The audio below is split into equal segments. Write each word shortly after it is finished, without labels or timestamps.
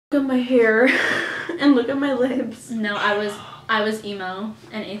Look at my hair and look at my lips. No, I was emo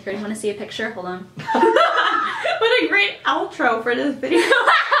in 8th grade. Want to see a picture? Hold on. What a great outro for this video.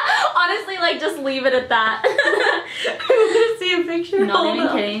 Honestly, like, just leave it at that. I want to see a picture. Not even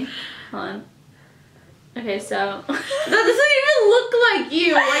kidding. Hold on. Okay, so that doesn't even look like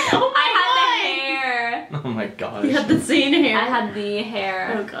you. Like, oh my I had the hair. Oh my gosh. You had the same hair. I had the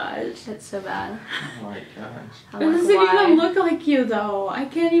hair. Oh gosh. It's so bad. Oh my gosh. It doesn't even look like you though. I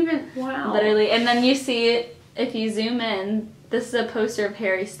can't even. Wow. Literally, and then you see, if you zoom in, this is a poster of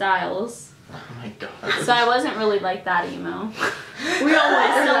Harry Styles. Oh my gosh. So I wasn't really like that emo. We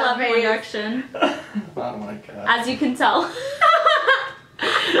always still love love One Harry. Direction. Oh my god. As you can tell.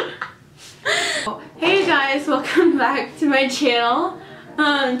 Hey guys, welcome back to my channel.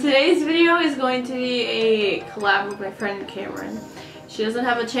 Today's video is going to be a collab with my friend Cameron. She doesn't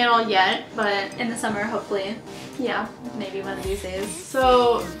have a channel yet, but In the summer, hopefully. yeah. Maybe one of these days.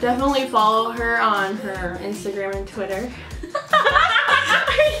 So definitely follow her on her Instagram and Twitter.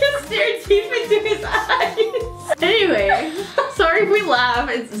 I just stared deep into his eyes. Anyway, sorry if we laugh.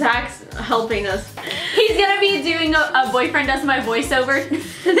 It's Zach's helping us. He's gonna be doing a boyfriend does my voiceover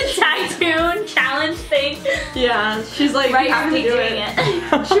tattoo challenge thing. Yeah, she's like, Right you have after to do doing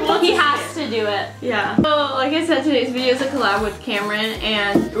it. She wants He to has to do it. Yeah. So, like I said, today's video is a collab with Cameron,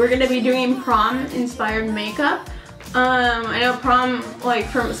 and we're gonna be doing prom-inspired makeup. I know prom, like,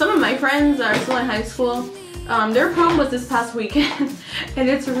 from some of my friends that are still in high school, their prom was this past weekend, and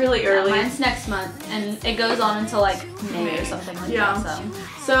it's really early. Mine's next month, and it goes on until like May or something like that.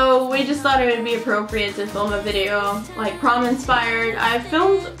 So we just thought it would be appropriate to film a video, like prom-inspired. I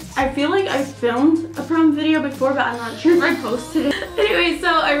feel like I filmed a prom video before, but I'm not sure if I posted it. Anyway, so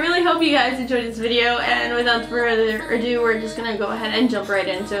I really hope you guys enjoyed this video, and without further ado, we're just gonna go ahead and jump right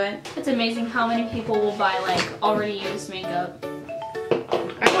into it. It's amazing how many people will buy like already used makeup.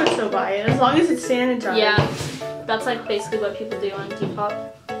 I would still buy it, as long as it's sanitized. Yeah, that's like basically what people do on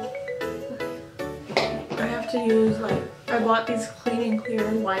Depop. I have to use, like, I bought these clean and clear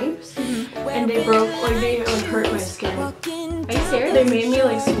wipes, and they broke, like, they like hurt my skin. Are you serious? They made me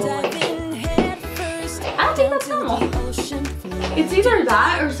like swollen. I don't think that's normal. It's either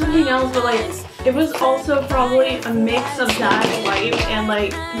that or something else, but like, it was also probably a mix of that wipe and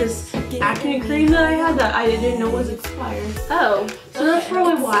like this acne cream that I had that I didn't know was expired. Oh, So that's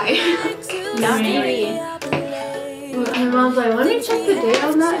probably why. yeah, maybe. My mom's like, let me check the date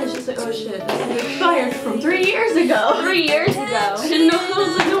on that, and she's like, oh shit, this is expired from 3 years ago. 3 years ago. I didn't know. I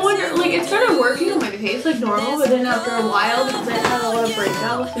was like, no wonder. Like, it started working on my face like normal, but then after a while, because I had a lot of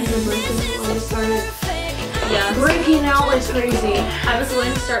breakouts, and the breakouts started breaking out like crazy. I was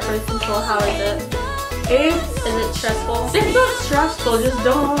going to start birth control. How is it? Is it stressful? It's not stressful. Just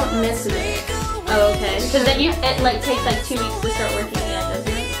don't miss it. Oh, okay. Because then it like takes like 2 weeks to start working again,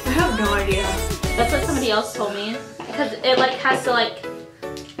 doesn't it? I have no idea. That's what somebody else told me. Because it like has to like,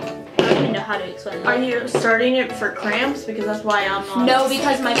 I don't even know how to explain it. Are you starting it for cramps? Because that's why I'm on. No,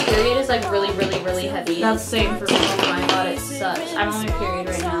 because my period is like really heavy. That's same for me. Oh my god, it sucks. I'm on my period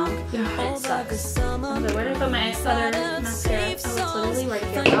right now. Yeah. It sucks. But where did I put my other mascara? Oh, it's literally right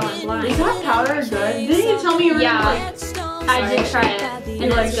here. Oh, I'm blind. Is that powder good? Didn't you tell me you were Yeah. like... I did try it. And You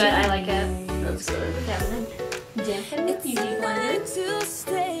like it's good. it? I like it. That's good. Okay, I'm gonna dampen the beauty blender.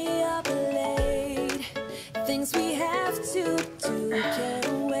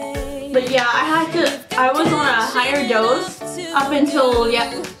 But yeah, I was on a higher dose up until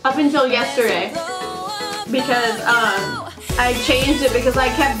yesterday, because I changed it because I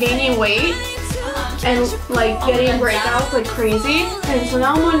kept gaining weight and like getting breakouts like crazy, and so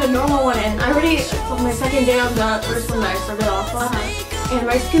now I'm on the normal one, and I already, it's my second day on the first one that I started off on, and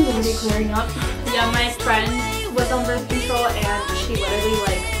my skin's already clearing up. Yeah, my friend was on birth control and she literally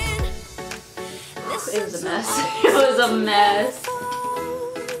like, it was a mess. It was a mess.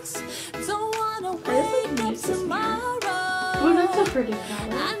 Oh, that's a pretty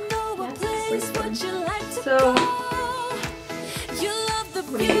color. So,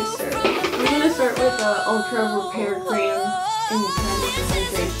 what do you start? I'm gonna start with the Ultra Repair Cream Intense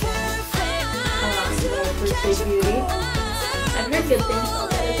Hydration. First Aid Beauty. I've heard good things about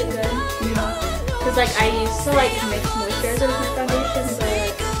that. Is it good? Yeah. Because like I used to like mix moisturizer with my foundation, but I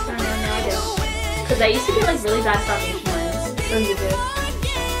don't know, now I don't. Because I used to get like really bad foundation lines. Oh, you did?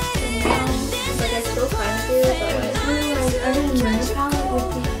 And now, like I still kind of do, but like, I didn't know the palette with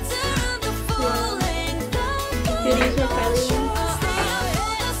you. do you use my Kylie one?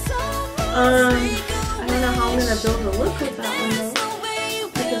 I don't know how I'm gonna build a look with that one though,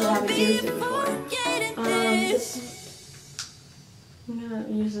 because I haven't used it before. I'm gonna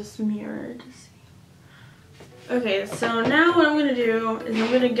use this mirror to see. Okay, so now what I'm gonna do is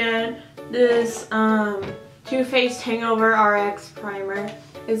I'm gonna get this Too Faced Hangover RX primer.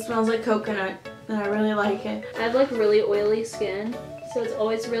 It smells like coconut and I really like it. I have like really oily skin, so it's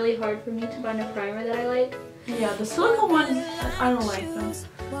always really hard for me to find a primer that I like. Yeah, the silicone ones, I don't like them.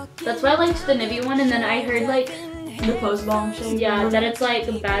 That's why I liked the Nivea one, and then I heard like The Pose Balm shade. yeah, that it's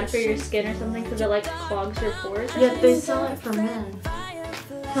like bad for your skin or something because it like clogs your pores. Yeah, they sell it for men.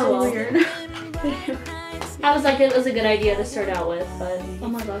 Oh, well. Weird. I was like, it was a good idea to start out with, but oh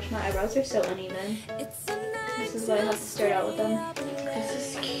my gosh, my eyebrows are so uneven. This is why I have to start out with them.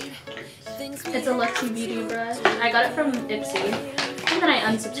 This is cute. It's a Luxie Beauty brush. I got it from Ipsy, and then I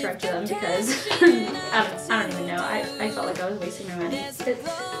unsubscribed to them because I don't even know. I felt like I was wasting my money.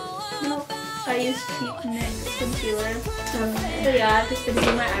 No, I used Cheap NYX concealer. So yeah, I've just been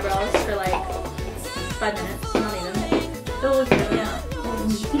doing my eyebrows for like 5 minutes, not even. It looks good. Yeah.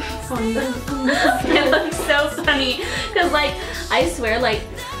 It looks so funny because like I swear like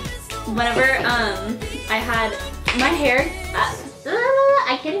whenever I had my hair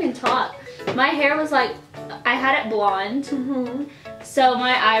I can't even talk. My hair was like I had it blonde, so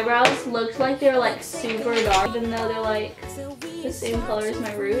my eyebrows looked like they were like super dark even though they're like the same color as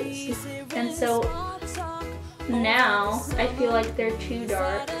my roots, and so now I feel like they're too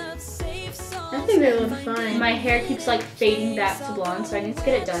dark. I think they look fine. My hair keeps like fading back to blonde, so I need to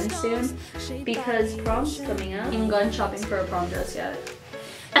get it done soon because prom's coming up. I haven't gone shopping for a prom dress yet.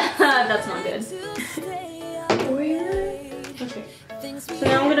 That's not good. Okay. So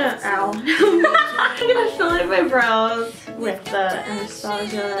now I'm gonna, I'm gonna fill in my brows with the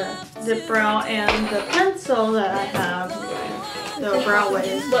Anastasia Dip Brow and the pencil that I have, the Brow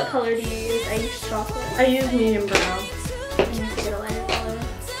Wave. What color do you use? I use chocolate. I use medium brown. I need to get a lighter color.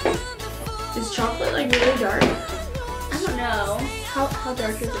 Is chocolate like really dark? I don't know. How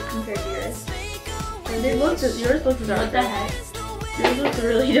dark is it compared to yours? Yours looks dark. What the heck? Yours looks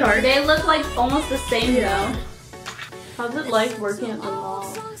really dark. They look like almost the same though. How's it like working at the mall?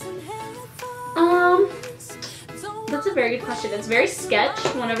 That's a very good question. It's very sketch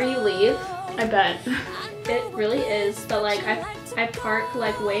whenever you leave. I bet. It really is, but like I park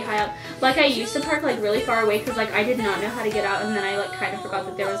like way high up. Like I used to park like really far away because like I did not know how to get out, and then I like kind of forgot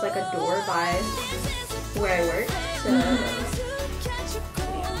that there was like a door by where I worked. So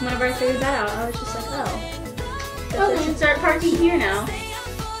whenever I figured that out, I was just like, oh, guess I should start parking here now.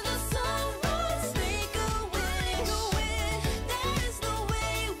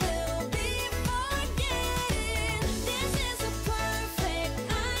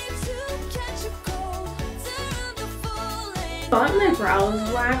 Got my brows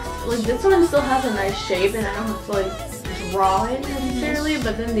waxed. Like this one still has a nice shape and I don't have to like draw it necessarily,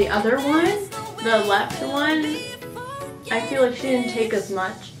 but then the other one, the left one, I feel like she didn't take as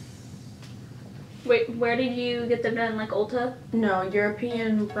much. Wait, where did you get them done? Like Ulta? No,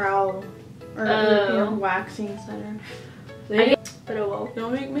 European Brow or European Waxing Center. But oh well. They'll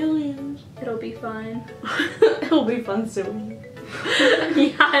make millions. It'll be fine. It'll be fun soon.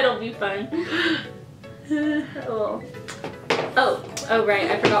 Yeah, it'll be fun. Oh right,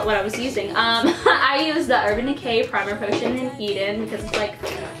 I forgot what I was using. I use the Urban Decay Primer Potion in Eden because it's like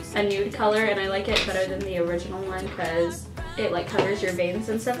a nude color and I like it better than the original one because it like covers your veins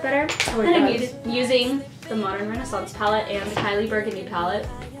and stuff better. Oh, and I'm using the Modern Renaissance palette and the Kylie Burgundy palette.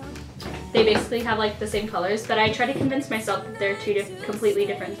 They basically have like the same colors, but I try to convince myself that they're two completely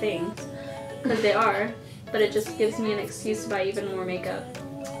different things because they are, but it just gives me an excuse to buy even more makeup.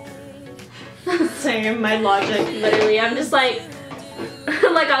 Same, my logic. Literally, I'm just like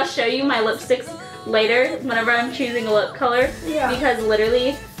I'll show you my lipsticks later whenever I'm choosing a lip color. Yeah. Because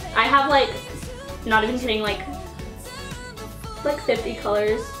literally, I have like, not even kidding, like 50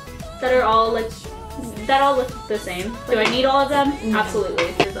 colors that are all like, that all look the same. Do I need all of them? No.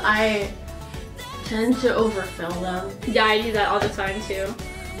 Absolutely. I tend to overfill them. Yeah, I do that all the time too.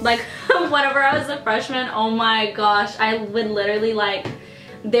 Like, whenever I was a freshman, oh my gosh, I would literally like,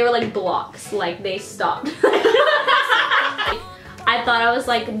 they were like blocks, like they stopped. I thought I was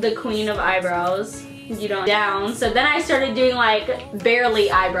like the queen of eyebrows, you know, down. So then I started doing like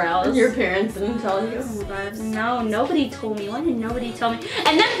barely eyebrows. Your parents didn't tell you? Oh my god, no, nobody told me. Why did nobody tell me?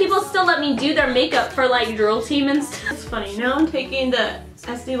 And then people still let me do their makeup for like drill team and stuff. It's funny, now I'm taking the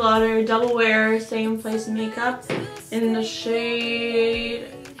Estee Lauder Double Wear Same Place makeup in the shade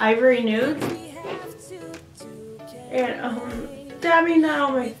Ivory Nude. And dabbing that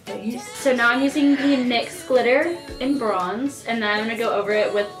on my face. So now I'm using the NYX glitter in bronze, and then I'm gonna go over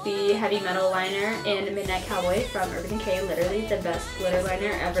it with the Heavy Metal liner in Midnight Cowboy from Urban Decay. Literally the best glitter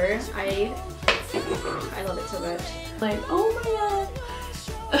liner ever. I love it so much. Like, oh my god.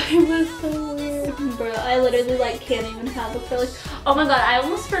 It was so weird. Bro, I literally like can't even have a curly. Oh my god, I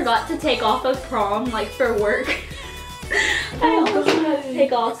almost forgot to take off of prom like for work. I almost forgot to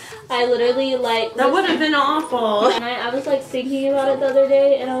take off. I literally like that would have been awful. And I was like thinking about it the other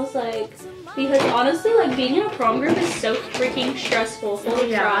day, and I was like, because honestly, like being in a prom group is so freaking stressful.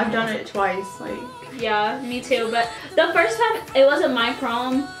 Yeah, I've done it twice. Like, yeah, me too. But the first time it wasn't my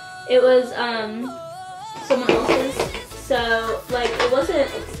prom, it was someone else's. So like it wasn't,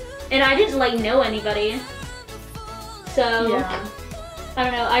 and I didn't like know anybody. So yeah. I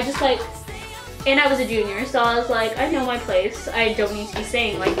don't know. I just like, and I was a junior, so I was like, I know my place. I don't need to be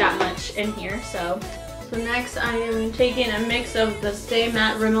saying like that much in here. So next I am taking a mix of the Stay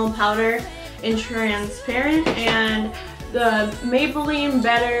Matte Rimmel Powder in Transparent and the Maybelline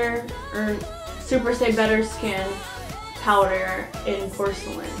Better or Super Stay Better Skin Powder in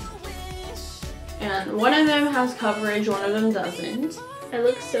Porcelain. And one of them has coverage, one of them doesn't. I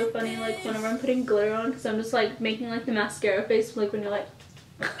look so funny like whenever I'm putting glitter on, because I'm just like making like the mascara face like when you're like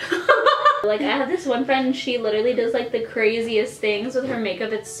like I have this one friend, she literally does like the craziest things with her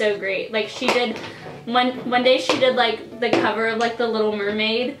makeup. It's so great. Like she did one day she did like the cover of like The Little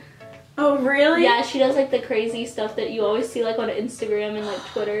Mermaid. Oh really? Yeah, she does like the crazy stuff that you always see like on Instagram and like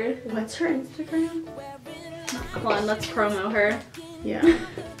Twitter. What's her Instagram? Come on, let's promo her. Yeah.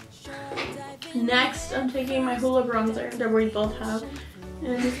 Next, I'm taking my Hoola bronzer that we both have,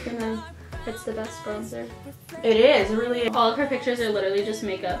 and I'm just gonna. It's the best bronzer. It is, it really is. All of her pictures are literally just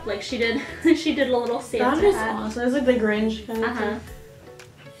makeup. Like she did, she did a little Santa That is hat. awesome. It's like the Grinch kind of thing.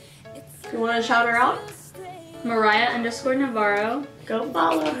 You want to shout her out? Mariah_Navarro. Go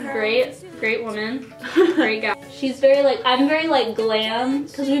follow her. Great woman. Great guy. She's very like, I'm very like glam,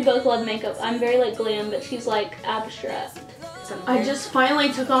 because we both love makeup. I'm very like glam, but she's like abstract. I just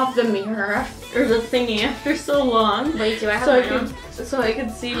finally took off the mirror, or the thingy, after so long. Wait, do I have so mine on? So I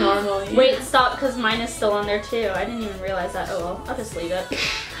could see normally. Wait, stop, because mine is still on there too. I didn't even realize that. Oh well, I'll just leave it.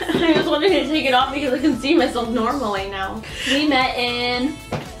 I was wanting to take it off because I can see myself normally now. We met in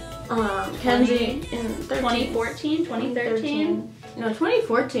Kenzie in 2014, 2013. No,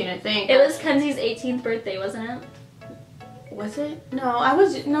 2014 I think. It was Kenzie's 18th birthday, wasn't it? Was it? No, I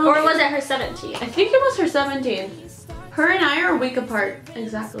was no. Or was it her 17th? I think it was her 17th. Her and I are a week apart,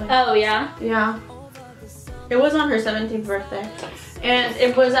 exactly. Oh yeah? Yeah. It was on her 17th birthday. And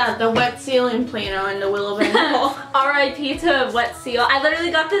it was at the Wet Seal in Plano in the Willow Bend Mall. R.I.P. to Wet Seal. I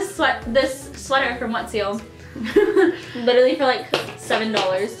literally got this sweater from Wet Seal. Literally for like $7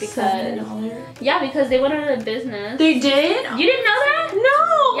 because $7? Yeah, because they went out of business. They did? You didn't know that?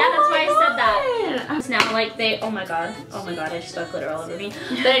 No. Yeah, that's why I said that. that. Now like they, oh my god, I just got glitter all over me.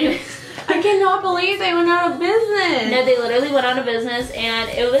 But anyways, I cannot believe they went out of business. no, they literally went out of business, and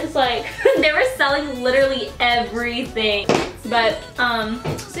it was like they were selling literally everything. But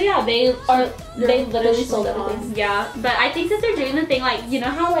so yeah, they literally sold everything. Yeah, but I think that they're doing the thing like, you know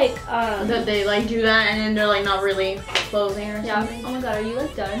how like that they like do that and then they're like not really closing or something. Oh my god, are you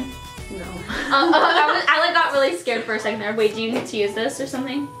like done? No. I like got really scared for a second there. Wait, do you need to use this or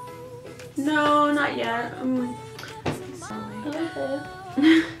something? No, not yet. Sorry.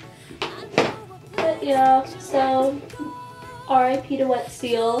 Okay. But yeah, so R.I.P. to Wet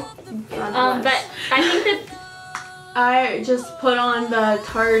Seal. But I think that I just put on the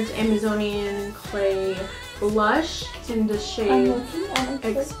Tarte Amazonian Clay blush in the shade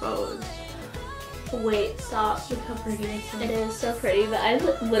Exposed. Wait, stop. Look how pretty it is. It is so pretty, but I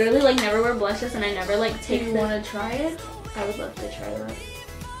literally like never wear blushes, and I never like take. Do you want to try it? I would love to try that.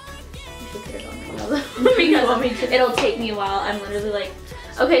 You should put it on right now because it'll take me a while. I'm literally like,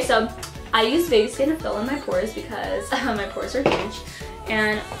 okay, so I use baby skin to fill in my pores because my pores are huge,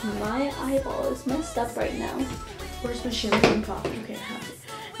 and my eyeball is messed up right now. Where's my champagne pop? Okay, I have it.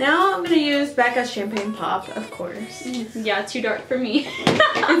 Now I'm gonna use Becca's champagne pop, of course. Yeah, too dark for me.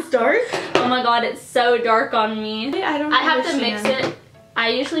 It's dark? Oh my god, it's so dark on me. I don't I have to mix it. I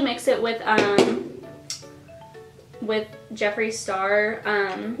usually mix it with Jeffree Star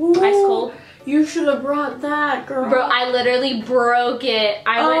Ice Cold. You should have brought that, girl. Bro, I literally broke it.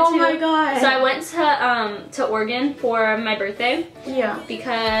 My god. So I went to Oregon for my birthday. Yeah.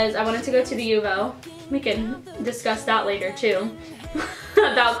 Because I wanted to go to the U of O. We can discuss that later too.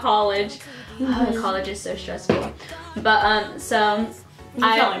 About college. College is so stressful. But so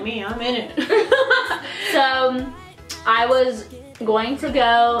you're telling me, I'm in it. So I was going to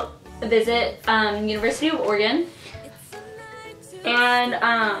go visit University of Oregon,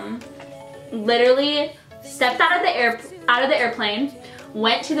 and literally stepped out of the airplane,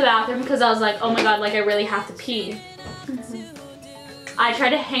 went to the bathroom because I was like, oh my god, like I really have to pee. I tried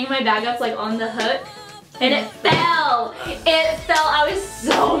to hang my bag up like on the hook, and it fell. It fell. I was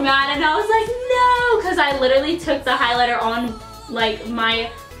so mad, and I was like, no, because I literally took the highlighter on like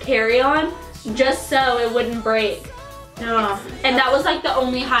my carry-on just so it wouldn't break. Yeah. And that was like the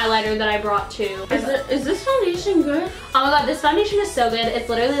only highlighter that I brought too. Is this foundation good? Oh my god, this foundation is so good. It's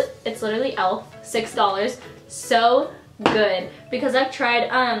literally e.l.f. $6. So good, because I've tried.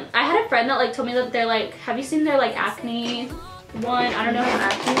 I had a friend that like told me that they're like, have you seen their like acne one? I don't know how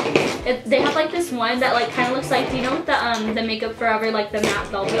acne. They have like this one that like kind of looks like, do you know what the Makeup Forever like the matte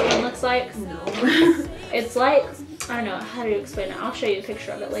velvet one looks like? No. It's like, I don't know how to explain it. I'll show you a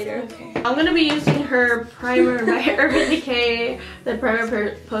picture of it later. Okay. I'm gonna be using her primer by Urban Decay, the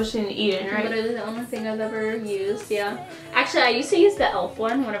Primer Potion Eden, right? Literally the only thing I've ever used, yeah. Actually, I used to use the e.l.f.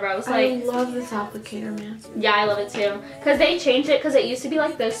 one whenever I was like... I love this applicator, man. Yeah, I love it too. Because they changed it, because it used to be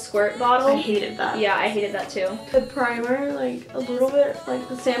like this squirt bottle. I hated that. Yeah, I hated that too. The primer, like a little bit, like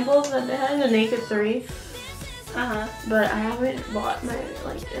the samples that they had in the Naked 3. But I haven't bought my,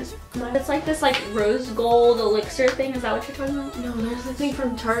 like, it's like this like rose gold elixir thing. Is that what you're talking about? No, there's a thing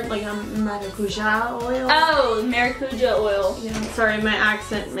from Tarte, like maracuja oil. Oh, maracuja oil. Yeah, sorry, my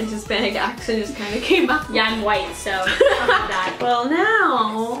accent, my Hispanic accent just kind of came out. Yeah, I'm white, so I'll have that. Well,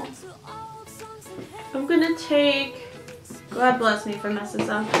 now I'm gonna take, God bless me if I mess this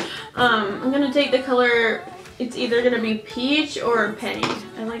up. I'm gonna take the color, it's either gonna be peach or penny.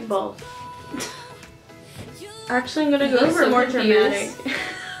 I like both. Actually, I'm gonna go for more dramatic.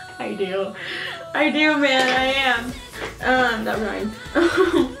 I do, man, I am. That rhymed.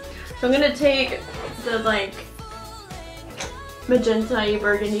 So I'm gonna take the like magenta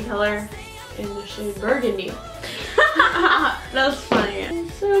burgundy color in the shade burgundy. That's funny.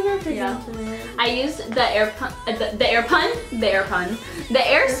 It's so perfect. Yeah. I used the Air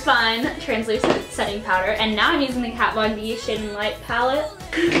Spun translucent setting powder, and now I'm using the Kat Von D Shade and Light palette.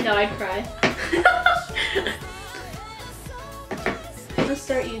 No, I'd cry. I'm gonna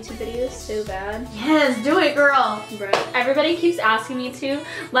start YouTube videos so bad. Yes, do it, girl. Bro, everybody keeps asking me to,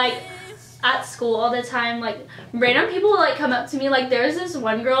 like at school all the time, like random people will like come up to me. Like there's this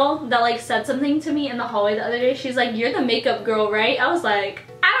one girl that like said something to me in the hallway the other day. She's like, you're the makeup girl, right? I was like,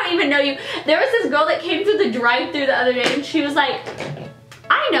 I don't even know you. There was this girl that came through the drive-thru the other day, and she was like,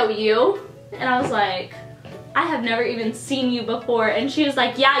 I know you. And I was like, I have never even seen you before. And she was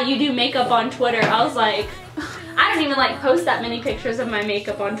like, yeah, you do makeup on Twitter. I was like, I don't even like post that many pictures of my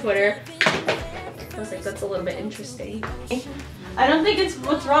makeup on Twitter. I was like, that's a little bit interesting. I don't think it's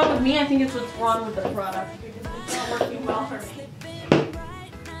what's wrong with me, I think it's what's wrong with the product, because it's not working well for me.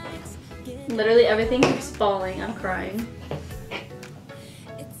 Literally everything keeps falling. I'm crying.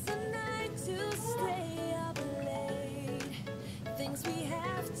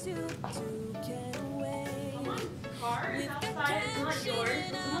 Car is outside, it's not yours.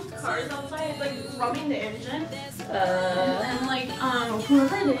 Someone's car is outside, it's like rubbing the engine. And like,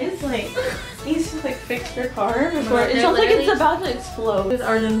 whoever it is, like, needs to like fix their car before it sounds like it's about to explode. This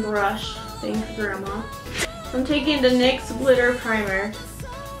Arden brush, thanks grandma. I'm taking the NYX glitter primer.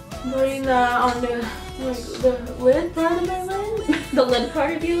 I'm putting that on the, like, the lid part of my lid. The lid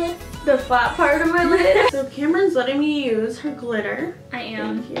part of your lid? The flat part of my lid. So Cameron's letting me use her glitter. I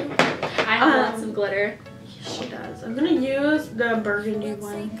am. Thank you. I have lots of glitter. She does. I'm gonna use the burgundy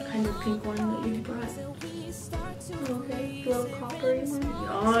one, kind of pink one that you brought. Okay, little coppery one.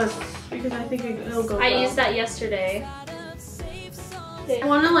 Yes, because I think it'll go I well. used that yesterday. I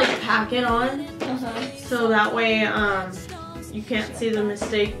want to like pack it on, so that way you can't see the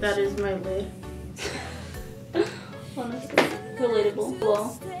mistake that is my lid. Honestly, relatable.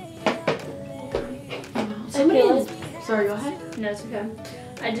 Well, Sorry, go ahead. no, it's okay.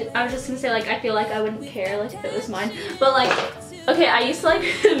 I was just gonna say, like, I feel like I wouldn't care, like, if it was mine. But, like, okay, I used to, like,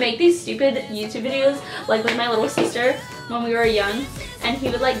 make these stupid YouTube videos, like, with my little sister when we were young. And he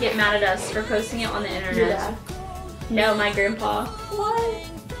would, like, get mad at us for posting it on the internet. Your dad? No, my grandpa. What?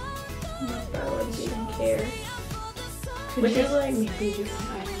 My bro wouldn't even care. Would you, like, maybe do some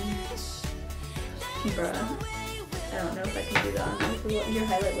eyeliner? Bruh. I don't know if I can do that. Your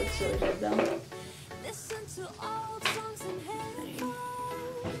highlight looks really good, though.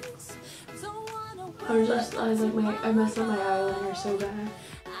 I messed up my eyeliner so bad.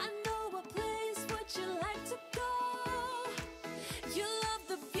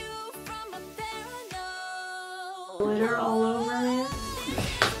 Glitter all over me.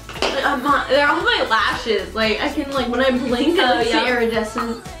 They're on my lashes. Like I can like when I blink, I see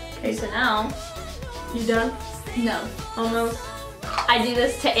iridescent. Okay, so now. You done? No. Almost. I do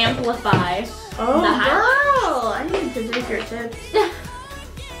this to amplify Oh, the highlight. girl! I need to take your tips.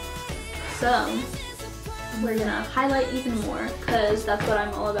 So, we're gonna highlight even more because that's what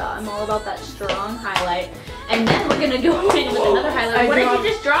I'm all about. I'm all about that strong highlight. And then we're gonna go in with another highlight. What did you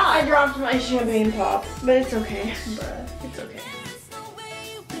just drop? I dropped my champagne pop, but it's okay. Bruh. It's okay.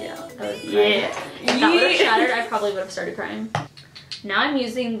 Yeah. If that would have shattered, I probably would have started crying. Now I'm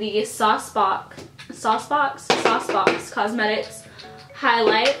using the Saucebox Cosmetics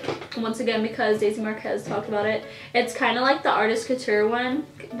highlight, once again because Daisy Marquez talked about it. It's kind of like the Artist Couture one,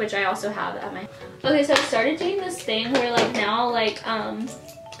 which I also have at my... Okay, so I started doing this thing where like now like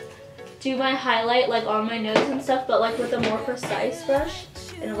do my highlight like on my nose and stuff, but like with a more precise brush,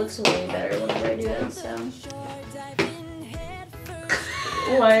 and it looks way better whenever I do it. So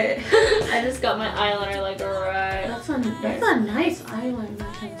What? I just got my eyeliner like right. That's a nice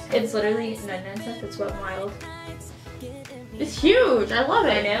eyeliner. It's literally 99 cents. It's what mild. It's huge. I love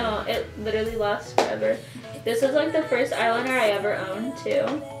it. I know. It literally lasts forever. This is like the first eyeliner I ever owned too.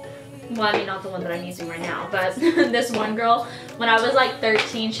 Well, I mean not the one that I'm using right now, but this one girl, when I was like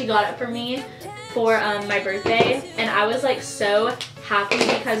 13, she got it for me for my birthday, and I was like so happy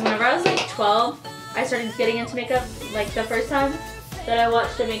because whenever I was like 12, I started getting into makeup. Like the first time that I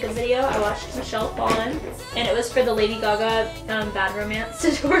watched a makeup video, I watched Michelle Fallen, and it was for the Lady Gaga Bad Romance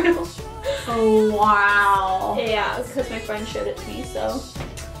tutorial. Oh wow. Yeah, because my friend showed it to me, so.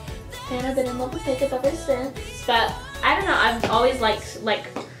 And I've been in love with makeup ever since. But I don't know, I've always liked like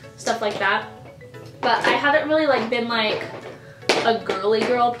stuff like that. But I haven't really like been like a girly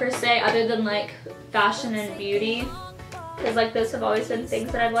girl per se, other than like fashion and beauty. Because like those have always been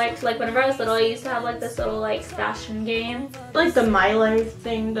things that I've liked. Like whenever I was little, I used to have like this little like fashion game. Like the My Life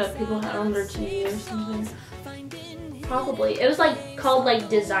thing that people had on their TV or something. Probably. It was like called like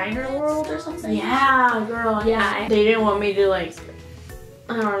Designer World or something. Yeah, girl. Yeah. They didn't want me to like,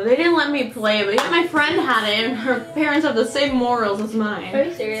 I don't know, they didn't let me play, but my friend had it and her parents have the same morals as mine. Are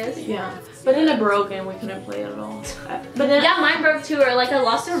you serious? Yeah. But then it broke and we couldn't play it at all. But then Yeah, mine broke too, or like I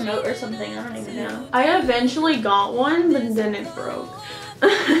lost a remote or something. I don't even know. I eventually got one, but then it broke.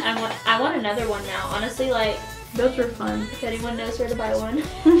 I want another one now. Honestly, like, those were fun. if anyone knows where to buy one.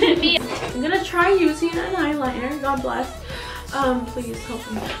 I'm gonna try using an eyeliner. God bless. Please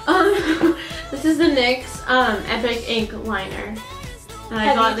help me. This is the NYX Epic Ink Liner. And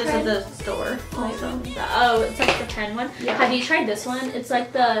I got this at the store also. Oh, it's like the pen one. Yeah. Have you tried this one? It's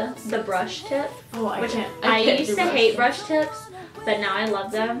like the brush tip. Oh, I Which can't. I can't used do to hate brush brush tips, but now I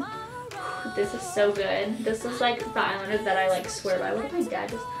love them. This is so good. This is like the eyeliner that I like swear by. What did my dad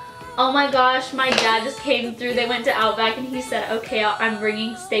just... Oh my gosh, my dad just came through. They went to Outback and he said, okay, I'm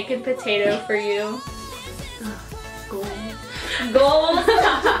bringing steak and potato for you. Gold. Gold.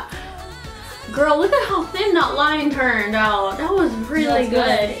 Girl, look at how thin that line turned out. That was really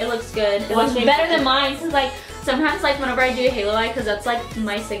good. It looks good. It looks better than mine because like sometimes like whenever I do a halo eye, because that's like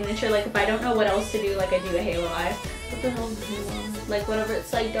my signature, like if I don't know what else to do, like I do a halo eye. What the hell is a halo eye? Like whenever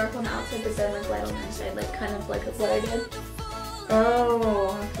it's like dark on the outside but then like light on the inside, like kind of like what I did.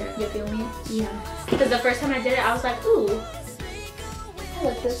 Oh, okay. You feel me? Yeah. Because the first time I did it, I was like, ooh, I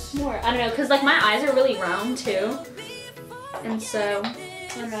like this more. I don't know, because like my eyes are really round too. And so,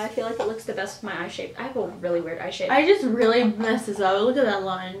 I don't know, I feel like it looks the best with my eye shape. I have a really weird eye shape. I just really messes up. Look at that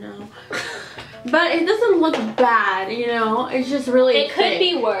line now. But it doesn't look bad, you know? It's just really It could thick.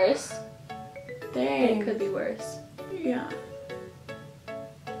 be worse. Dang. It could be worse. Yeah.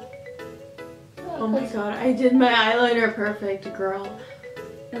 Oh my god, I did my eyeliner perfect, girl.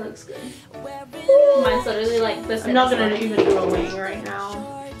 It looks good. Mine's literally like this. I'm not gonna even do a wing right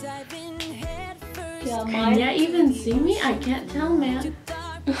now. Yeah, Can mine. you even see me? I can't tell, man.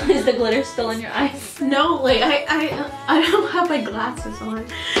 Is the glitter still in your eyes? No, like I don't have my glasses on.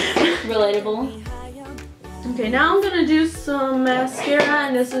 Relatable. Okay, now I'm gonna do some mascara,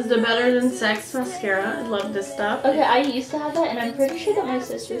 and this is the Better Than Sex mascara. I love this stuff. Okay, I used to have that, and I'm pretty sure that my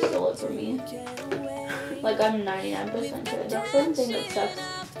sister stole it from me. Like, I'm 99% sure. That's one thing that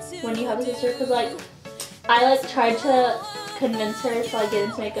sucks when you have a sister, because, like, I, like, tried to convince her to, like, get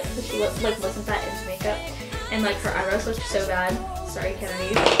into makeup, because she, like, wasn't that into makeup, and, like, her eyebrows looked so bad. Sorry,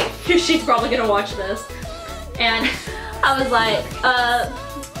 Kennedy. She's probably gonna watch this. And I was like,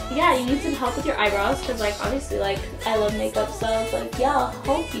 yeah, you need some help with your eyebrows, because, like, obviously, like, I love makeup, so I was like, yeah, I'll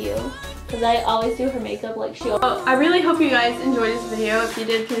help you. Because I always do her makeup, like, she always... Oh, I really hope you guys enjoyed this video. If you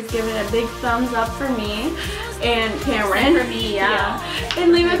did, please give it a big thumbs up for me and Cameron. For me, yeah.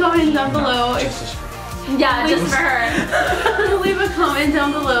 And leave a comment down below. Yeah, just for her. Leave a comment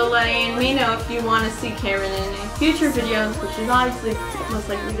down below letting me know if you want to see Cameron in any future videos, which is obviously most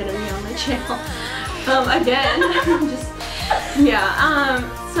likely going to be on my channel. Again. Just, yeah.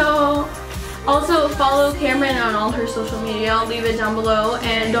 So, Also, follow Cameron on all her social media. I'll leave it down below.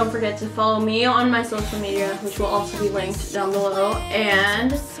 And don't forget to follow me on my social media, which will also be linked down below.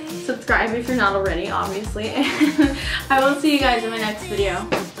 And subscribe if you're not already, obviously. And I will see you guys in my next video.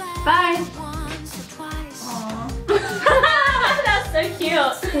 Bye! That's so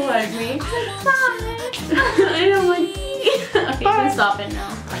cute. Like me? Bye. I don't like Okay, you can stop it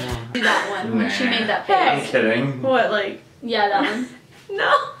now. Do that one when she made that I'm face. kidding. What, like? Yeah, that one.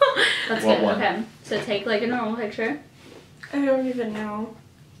 No! That's What good. one? Okay. So take like a normal picture. I don't even know.